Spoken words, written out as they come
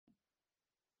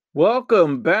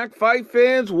Welcome back, fight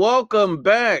fans. Welcome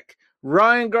back.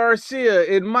 Ryan Garcia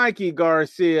and Mikey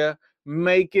Garcia.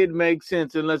 Make it make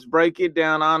sense. And let's break it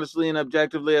down honestly and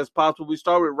objectively as possible. We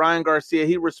start with Ryan Garcia.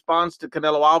 He responds to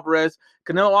Canelo Alvarez.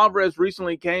 Canelo Alvarez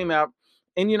recently came out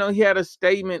and, he had a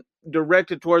statement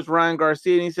directed towards Ryan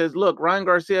Garcia. And he says, look, Ryan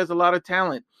Garcia has a lot of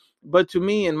talent. But to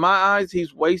me, in my eyes,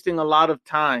 he's wasting a lot of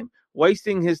time,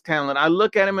 wasting his talent. I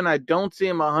look at him and I don't see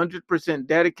him 100%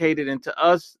 dedicated. And to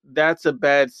us, that's a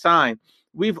bad sign.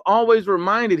 We've always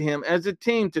reminded him as a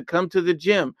team to come to the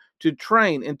gym, to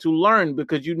train and to learn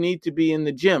because you need to be in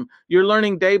the gym. You're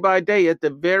learning day by day at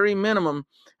the very minimum,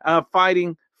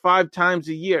 fighting 5 times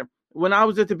a year. When I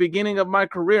was at the beginning of my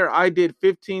career, I did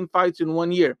 15 fights in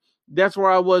 1 year. That's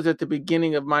where I was at the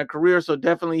beginning of my career. So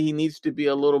definitely he needs to be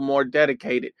a little more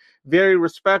dedicated. Very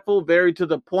respectful, very to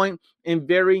the point, and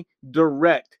very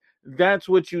direct. That's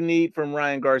what you need from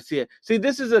Ryan Garcia. See,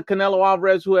 this is a Canelo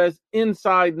Alvarez who has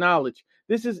inside knowledge.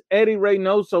 This is Eddie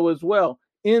Reynoso as well.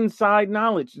 Inside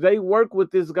knowledge. They work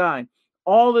with this guy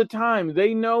all the time.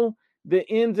 They know the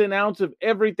ins and outs of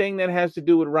everything that has to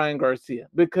do with Ryan Garcia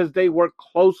because they work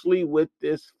closely with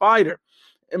this fighter.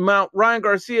 And Ryan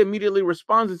Garcia immediately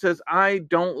responds and says, I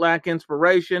don't lack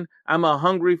inspiration. I'm a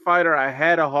hungry fighter. I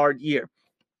had a hard year.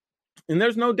 And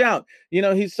there's no doubt,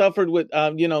 he suffered with,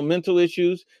 mental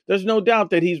issues. There's no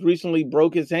doubt that he's recently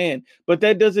broke his hand, but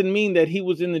that doesn't mean that he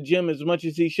was in the gym as much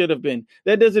as he should have been.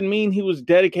 That doesn't mean he was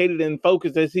dedicated and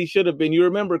focused as he should have been. You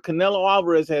remember, Canelo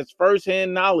Alvarez has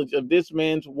firsthand knowledge of this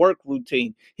man's work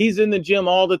routine. He's in the gym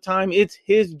all the time. It's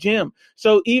his gym.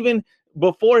 So even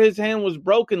before his hand was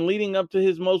broken, leading up to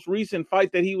his most recent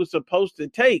fight that he was supposed to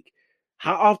take,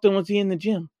 how often was he in the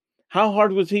gym? How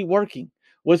hard was he working?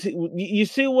 Was he, you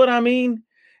see what I mean?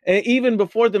 And even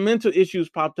before the mental issues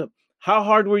popped up, how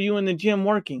hard were you in the gym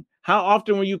working? How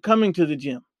often were you coming to the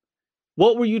gym?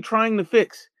 What were you trying to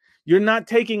fix? You're not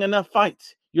taking enough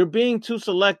fights. You're being too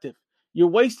selective. You're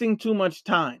wasting too much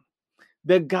time.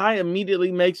 The guy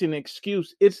immediately makes an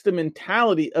excuse. It's the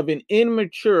mentality of an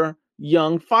immature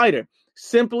young fighter.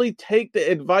 Simply take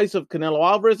the advice of Canelo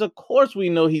Alvarez. Of course, we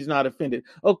know he's not offended.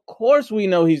 Of course, we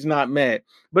know he's not mad.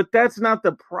 But that's not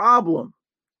the problem.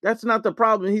 That's not the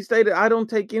problem. He stated, I don't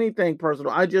take anything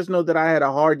personal. I just know that I had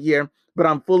a hard year, but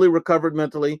I'm fully recovered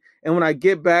mentally. And when I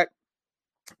get back,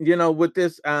 with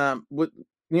this,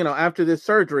 after this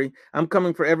surgery, I'm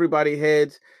coming for everybody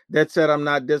heads that said I'm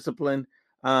not disciplined.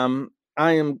 I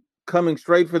am coming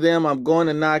straight for them. I'm going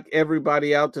to knock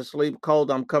everybody out to sleep cold.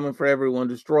 I'm coming for everyone,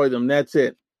 destroy them. That's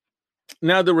it.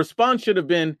 Now, the response should have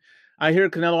been, I hear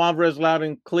Canelo Alvarez loud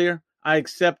and clear. I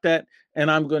accept that, and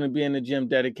I'm going to be in the gym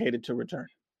dedicated to return.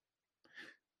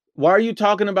 Why are you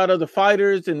talking about other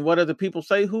fighters and what other people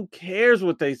say? Who cares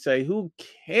what they say? Who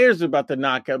cares about the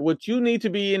knockout? What you need to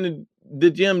be in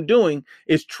the gym doing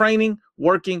is training,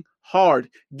 working hard,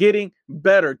 getting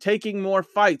better, taking more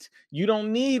fights. You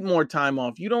don't need more time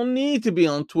off. You don't need to be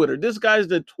on Twitter. This guy's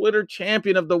the Twitter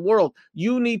champion of the world.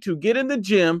 You need to get in the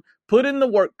gym, put in the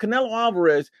work. Canelo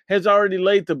Alvarez has already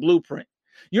laid the blueprint.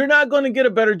 You're not going to get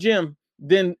a better gym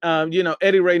than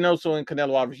Eddie Reynoso and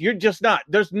Canelo Alvarez. You're just not.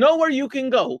 There's nowhere you can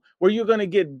go where you're going to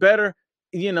get better,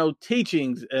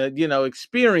 teachings,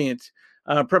 experience,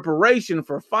 preparation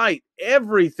for fight,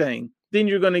 everything than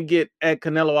you're going to get at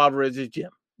Canelo Alvarez's gym.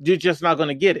 You're just not going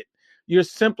to get it. You're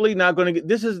simply not going to get.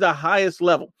 This is the highest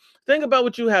level. Think about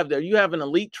what you have there. You have an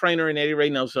elite trainer in Eddie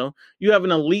Reynoso. You have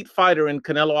an elite fighter in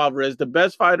Canelo Alvarez, the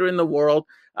best fighter in the world.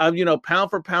 Pound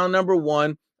for pound number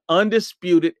one.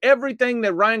 Undisputed, everything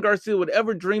that Ryan Garcia would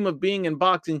ever dream of being in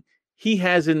boxing, he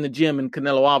has in the gym in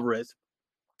Canelo Alvarez.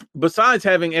 Besides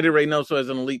having Eddie Reynoso as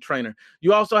an elite trainer,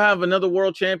 you also have another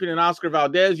world champion in Oscar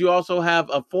Valdez. You also have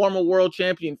a former world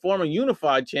champion, former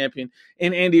unified champion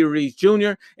in Andy Ruiz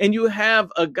Jr. And you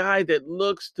have a guy that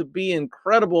looks to be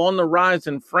incredible on the rise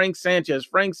in Frank Sanchez.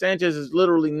 Frank Sanchez is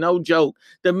literally no joke.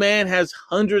 The man has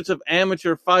hundreds of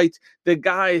amateur fights. The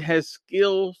guy has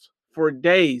skills for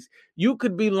days. You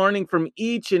could be learning from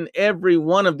each and every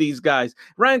one of these guys.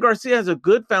 Ryan Garcia has a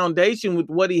good foundation with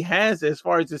what he has as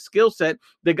far as his skill set.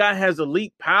 The guy has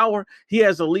elite power. He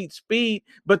has elite speed,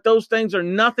 but those things are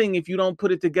nothing if you don't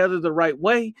put it together the right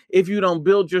way, if you don't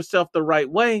build yourself the right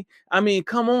way. I mean,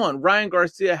 come on. Ryan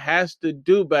Garcia has to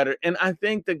do better. And I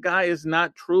think the guy is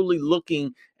not truly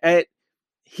looking at,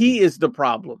 he is the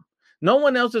problem. No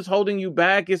one else is holding you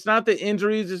back. It's not the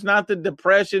injuries. It's not the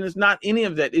depression. It's not any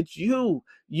of that. It's you.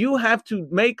 You have to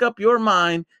make up your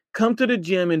mind, come to the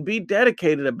gym and be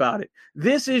dedicated about it.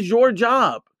 This is your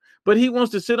job. But he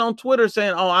wants to sit on Twitter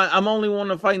saying, I'm only want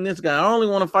to fight this guy. I only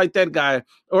want to fight that guy,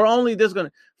 or only this guy.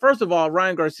 First of all,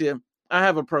 Ryan Garcia, I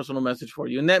have a personal message for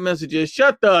you. And that message is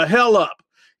shut the hell up.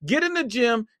 Get in the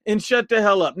gym and shut the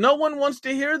hell up. No one wants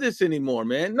to hear this anymore,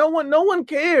 man. No one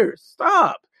cares.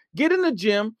 Stop. Get in the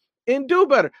gym and do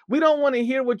better. We don't want to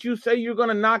hear what you say you're going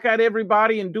to knock out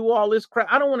everybody and do all this crap.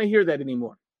 I don't want to hear that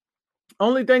anymore.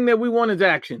 Only thing that we want is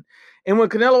action. And when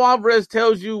Canelo Alvarez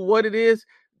tells you what it is,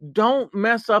 don't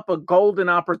mess up a golden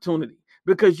opportunity,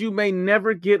 because you may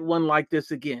never get one like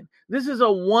this again. This is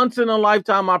a once in a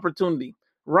lifetime opportunity.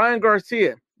 Ryan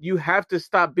Garcia, you have to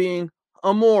stop being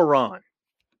a moron.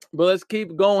 But let's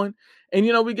keep going. And,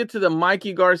 we get to the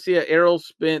Mikey Garcia, Errol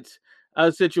Spence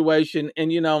situation.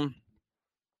 And,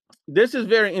 this is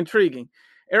very intriguing.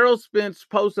 Errol Spence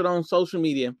posted on social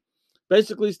media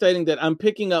basically stating that I'm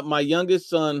picking up my youngest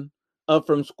son up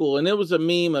from school. And it was a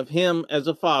meme of him as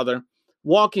a father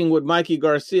walking with Mikey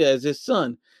Garcia as his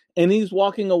son. And he's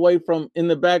walking away from, in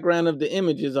the background of the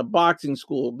image is a boxing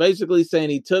school, basically saying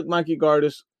he took Mikey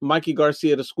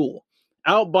Garcia to school,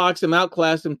 outboxed him,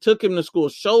 outclassed him, took him to school,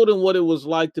 showed him what it was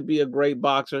like to be a great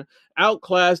boxer,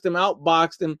 outclassed him,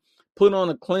 outboxed him, put on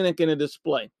a clinic and a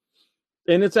display.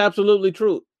 And it's absolutely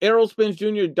true. Errol Spence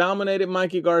Jr. dominated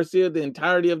Mikey Garcia the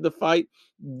entirety of the fight.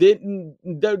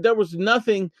 There was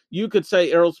nothing you could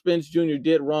say Errol Spence Jr.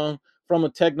 did wrong from a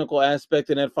technical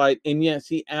aspect in that fight. And yes,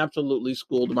 he absolutely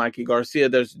schooled Mikey Garcia.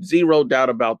 There's zero doubt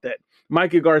about that.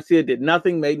 Mikey Garcia did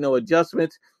nothing, made no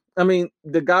adjustments. I mean,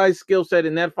 the guy's skill set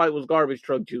in that fight was garbage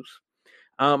truck juice.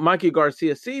 Mikey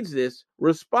Garcia sees this,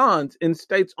 responds, and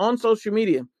states on social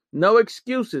media, no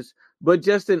excuses, but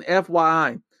just an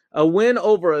FYI. A win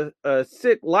over a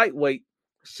sick lightweight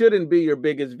shouldn't be your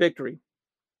biggest victory.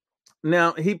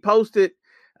 Now, he posted,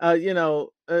 a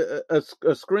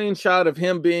screenshot of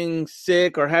him being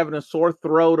sick or having a sore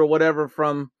throat or whatever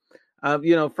from an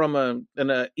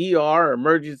ER,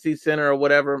 emergency center or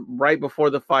whatever, right before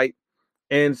the fight.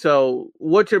 And so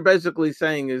what you're basically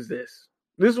saying is this.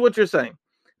 This is what you're saying.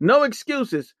 No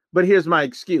excuses, but here's my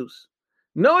excuse.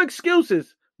 No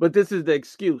excuses, but this is the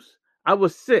excuse. I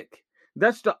was sick.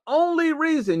 That's the only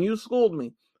reason you schooled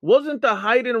me. Wasn't the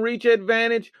height and reach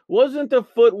advantage, wasn't the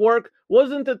footwork,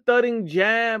 wasn't the thudding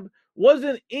jab,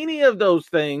 wasn't any of those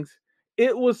things.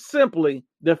 It was simply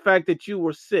the fact that you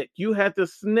were sick. You had the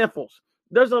sniffles.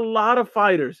 There's a lot of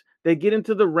fighters that get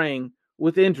into the ring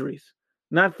with injuries,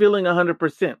 not feeling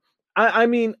 100%. I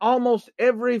mean, almost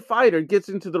every fighter gets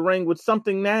into the ring with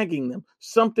something nagging them,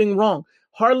 something wrong.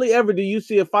 Hardly ever do you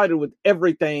see a fighter with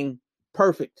everything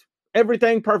perfect.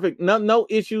 Everything perfect, no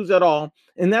issues at all.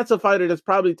 And that's a fighter that's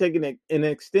probably taking an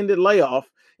extended layoff.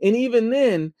 And even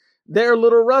then, they're a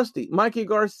little rusty. Mikey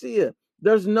Garcia,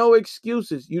 there's no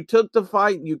excuses. You took the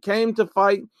fight. You came to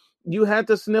fight. You had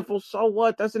to sniffle. So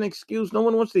what? That's an excuse. No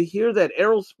one wants to hear that.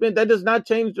 Errol Spence, that does not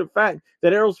change the fact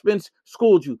that Errol Spence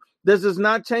schooled you. This does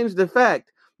not change the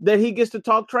fact that he gets to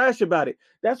talk trash about it.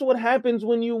 That's what happens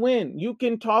when you win. You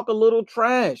can talk a little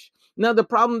trash. Now, the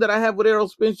problem that I have with Errol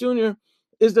Spence Jr.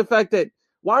 is the fact that,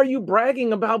 why are you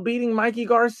bragging about beating Mikey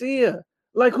Garcia?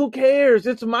 Like, who cares?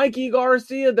 It's Mikey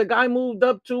Garcia. The guy moved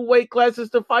up 2 weight classes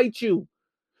to fight you.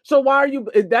 So why are you,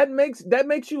 that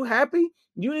makes you happy?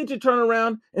 You need to turn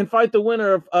around and fight the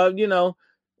winner of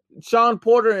Sean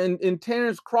Porter and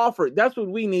Terrence Crawford. That's what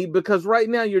we need, because right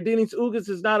now your Dennis Ugas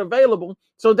is not available.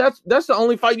 So that's the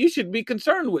only fight you should be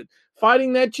concerned with.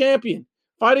 Fighting that champion,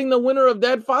 fighting the winner of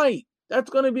that fight. That's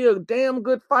going to be a damn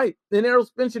good fight. And Errol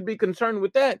Spence should be concerned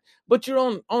with that. But you're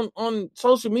on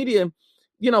social media,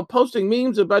 posting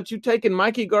memes about you taking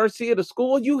Mikey Garcia to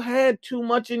school. You had too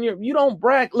much you don't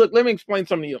brag. Look, let me explain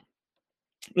something to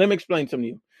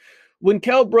you. When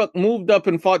Kell Brook moved up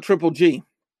and fought Triple G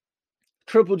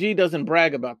doesn't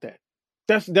brag about that.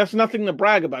 That's nothing to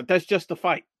brag about. That's just the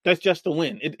fight. That's just the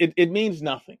win. It means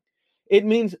nothing. It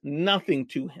means nothing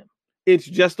to him. It's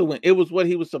just a win. It was what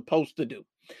he was supposed to do.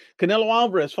 Canelo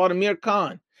Alvarez fought Amir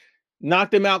Khan,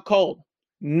 knocked him out cold.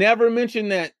 Never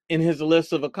mentioned that in his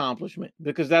list of accomplishment,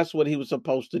 because that's what he was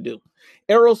supposed to do.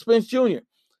 Errol Spence Jr.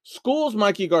 schools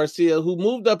Mikey Garcia, who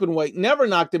moved up in weight, never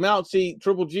knocked him out. See,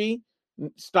 Triple G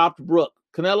stopped Brook.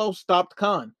 Canelo stopped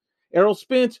Khan. Errol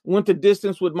Spence went to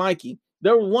distance with Mikey.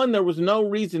 There was no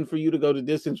reason for you to go to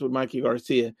distance with Mikey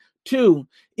Garcia. 2,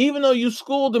 even though you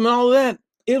schooled him and all that,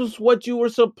 it was what you were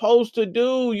supposed to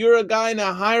do. You're a guy in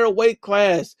a higher weight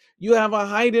class. You have a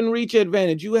height and reach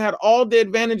advantage. You had all the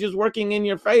advantages working in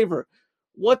your favor.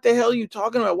 What the hell are you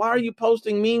talking about? Why are you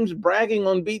posting memes bragging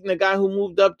on beating a guy who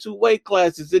moved up 2 weight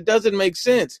classes? It doesn't make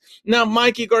sense. Now,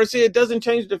 Mikey Garcia, it doesn't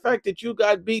change the fact that you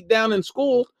got beat down in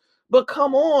school. But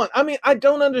come on. I mean, I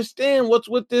don't understand what's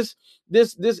with this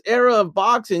era of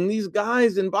boxing. These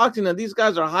guys in boxing, now these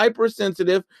guys are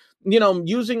hypersensitive,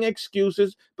 using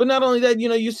excuses. But not only that,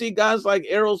 you see guys like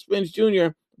Errol Spence Jr.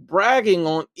 bragging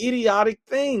on idiotic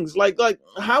things. Like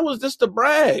how is this to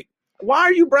brag? Why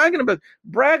are you bragging about?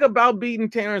 Brag about beating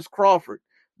Terrence Crawford.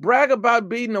 Brag about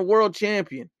beating a world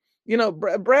champion.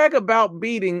 Brag about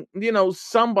beating,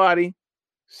 somebody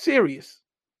serious.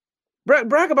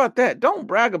 Brag about that. Don't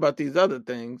brag about these other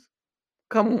things.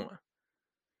 Come on.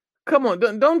 Come on.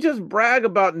 Don't just brag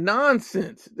about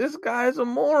nonsense. This guy is a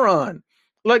moron.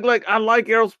 Like I like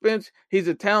Errol Spence. He's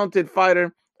a talented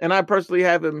fighter. And I personally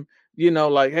have him,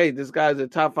 hey, this guy's a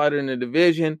top fighter in the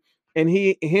division. And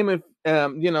him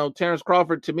and, Terrence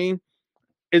Crawford, to me,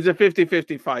 is a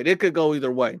 50-50 fight. It could go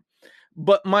either way.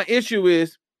 But my issue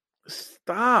is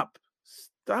stop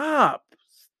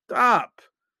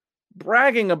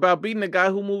bragging about beating a guy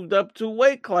who moved up 2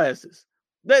 weight classes.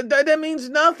 That means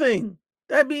nothing.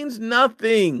 That means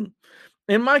nothing.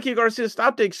 And Mikey Garcia,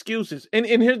 stop the excuses. And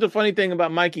here's the funny thing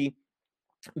about Mikey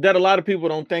that a lot of people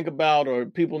don't think about or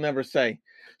people never say.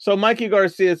 So Mikey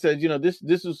Garcia says,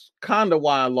 this is kind of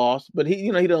why I lost, but he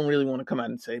don't really want to come out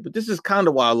and say, but this is kind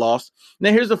of why I lost.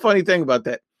 Now, here's the funny thing about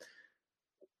that.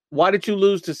 Why did you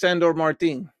lose to Sandor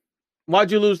Martin? Why'd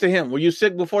you lose to him? Were you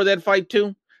sick before that fight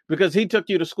too? Because he took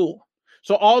you to school.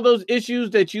 So all those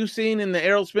issues that you've seen in the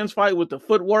Errol Spence fight with the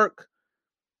footwork,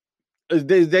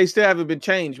 they still haven't been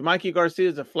changed. Mikey Garcia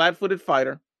is a flat-footed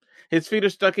fighter. His feet are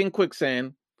stuck in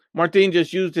quicksand. Martin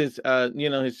just used his,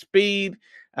 his speed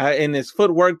and his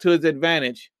footwork to his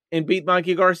advantage and beat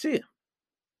Mikey Garcia.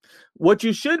 What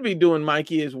you should be doing,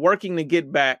 Mikey, is working to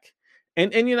get back.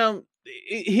 And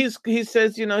he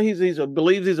says, he believes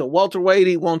he's a welterweight.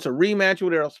 He wants a rematch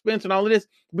with Errol Spence and all of this,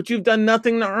 but you've done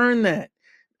nothing to earn that.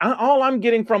 All I'm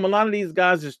getting from a lot of these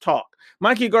guys is talk.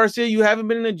 Mikey Garcia, you haven't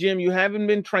been in the gym. You haven't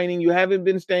been training. You haven't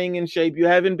been staying in shape. You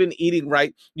haven't been eating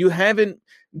right. You haven't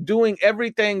doing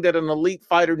everything that an elite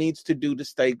fighter needs to do to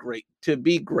stay great, to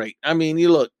be great. I mean, you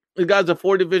look, the guy's a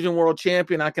 4-division world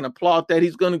champion. I can applaud that.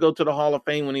 He's going to go to the Hall of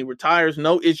Fame when he retires.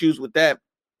 No issues with that.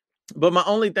 But my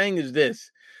only thing is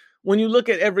this. When you look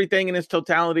at everything in its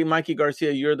totality, Mikey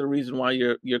Garcia, you're the reason why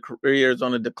your career is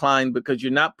on a decline, because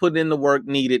you're not putting in the work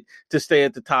needed to stay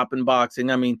at the top in boxing.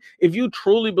 I mean, if you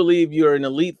truly believe you're an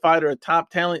elite fighter, a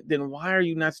top talent, then why are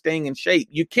you not staying in shape?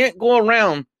 You can't go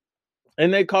around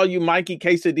and they call you Mikey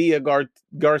Quesadilla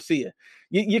Garcia.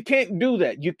 You can't do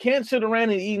that. You can't sit around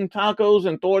and eating tacos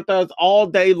and tortas all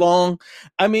day long.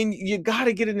 I mean, you got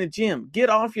to get in the gym. Get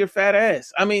off your fat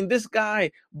ass. I mean, this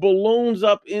guy balloons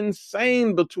up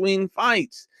insane between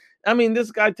fights. I mean, this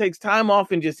guy takes time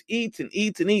off and just eats and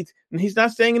eats and eats. And he's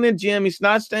not staying in the gym. He's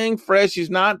not staying fresh. He's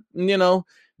not,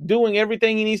 doing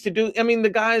everything he needs to do. I mean,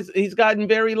 he's gotten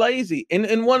very lazy.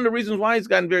 And one of the reasons why he's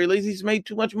gotten very lazy, he's made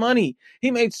too much money.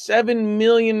 He made $7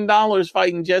 million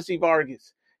fighting Jesse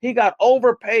Vargas. He got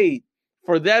overpaid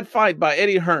for that fight by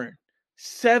Eddie Hearn.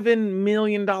 $7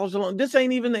 million alone. This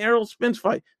ain't even the Errol Spence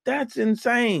fight. That's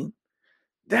insane.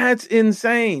 That's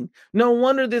insane. No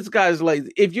wonder this guy's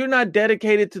lazy. If you're not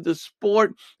dedicated to the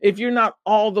sport, if you're not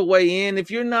all the way in, if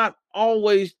you're not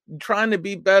always trying to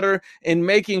be better and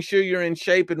making sure you're in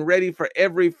shape and ready for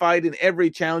every fight and every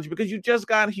challenge, because you just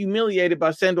got humiliated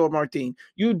by Sandor Martin.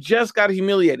 You just got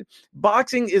humiliated.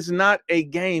 Boxing is not a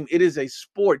game. It is a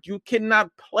sport. You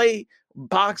cannot play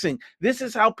boxing. This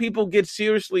is how people get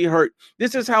seriously hurt.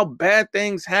 This is how bad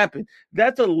things happen.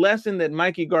 That's a lesson that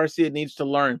Mikey Garcia needs to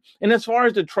learn. And as far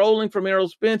as the trolling from Errol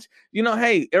Spence,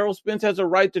 hey, Errol Spence has a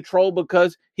right to troll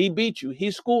because he beat you.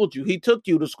 He schooled you. He took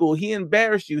you to school. He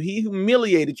embarrassed you. He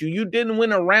humiliated you. You didn't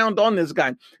win a round on this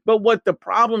guy. But what the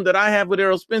problem that I have with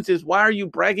Errol Spence is, why are you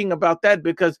bragging about that?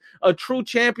 Because a true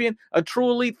champion, a true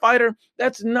elite fighter,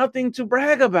 that's nothing to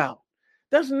brag about.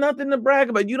 That's nothing to brag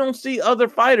about. You don't see other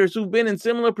fighters who've been in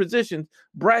similar positions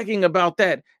bragging about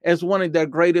that as one of their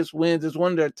greatest wins, as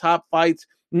one of their top fights.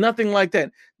 Nothing like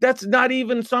that. That's not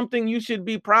even something you should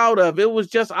be proud of. It was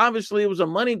just, obviously, it was a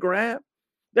money grab.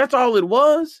 That's all it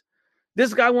was.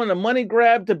 This guy wanted a money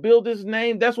grab to build his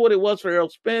name. That's what it was for Errol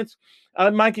Spence.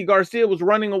 Mikey Garcia was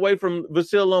running away from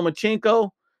Vasyl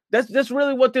Lomachenko. That's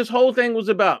really what this whole thing was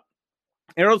about.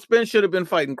 Errol Spence should have been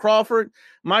fighting Crawford.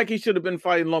 Mikey should have been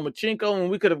fighting Lomachenko, and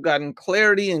we could have gotten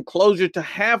clarity and closure to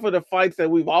half of the fights that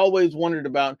we've always wondered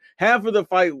about, half of the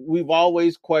fight we've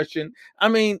always questioned. I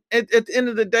mean, at the end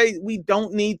of the day, we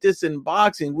don't need this in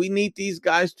boxing. We need these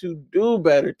guys to do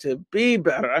better, to be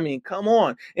better. I mean, come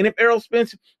on. And if Errol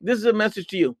Spence, this is a message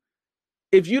to you.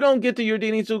 If you don't get to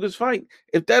Yordenis Ugas fight,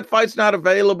 if that fight's not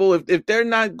available, if they're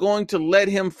not going to let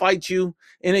him fight you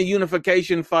in a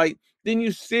unification fight, then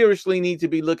you seriously need to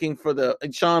be looking for the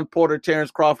Sean Porter, Terrence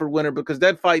Crawford winner, because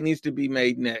that fight needs to be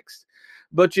made next.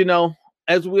 But,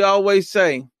 as we always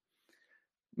say,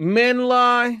 men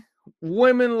lie,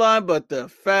 women lie, but the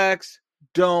facts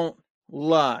don't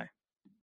lie.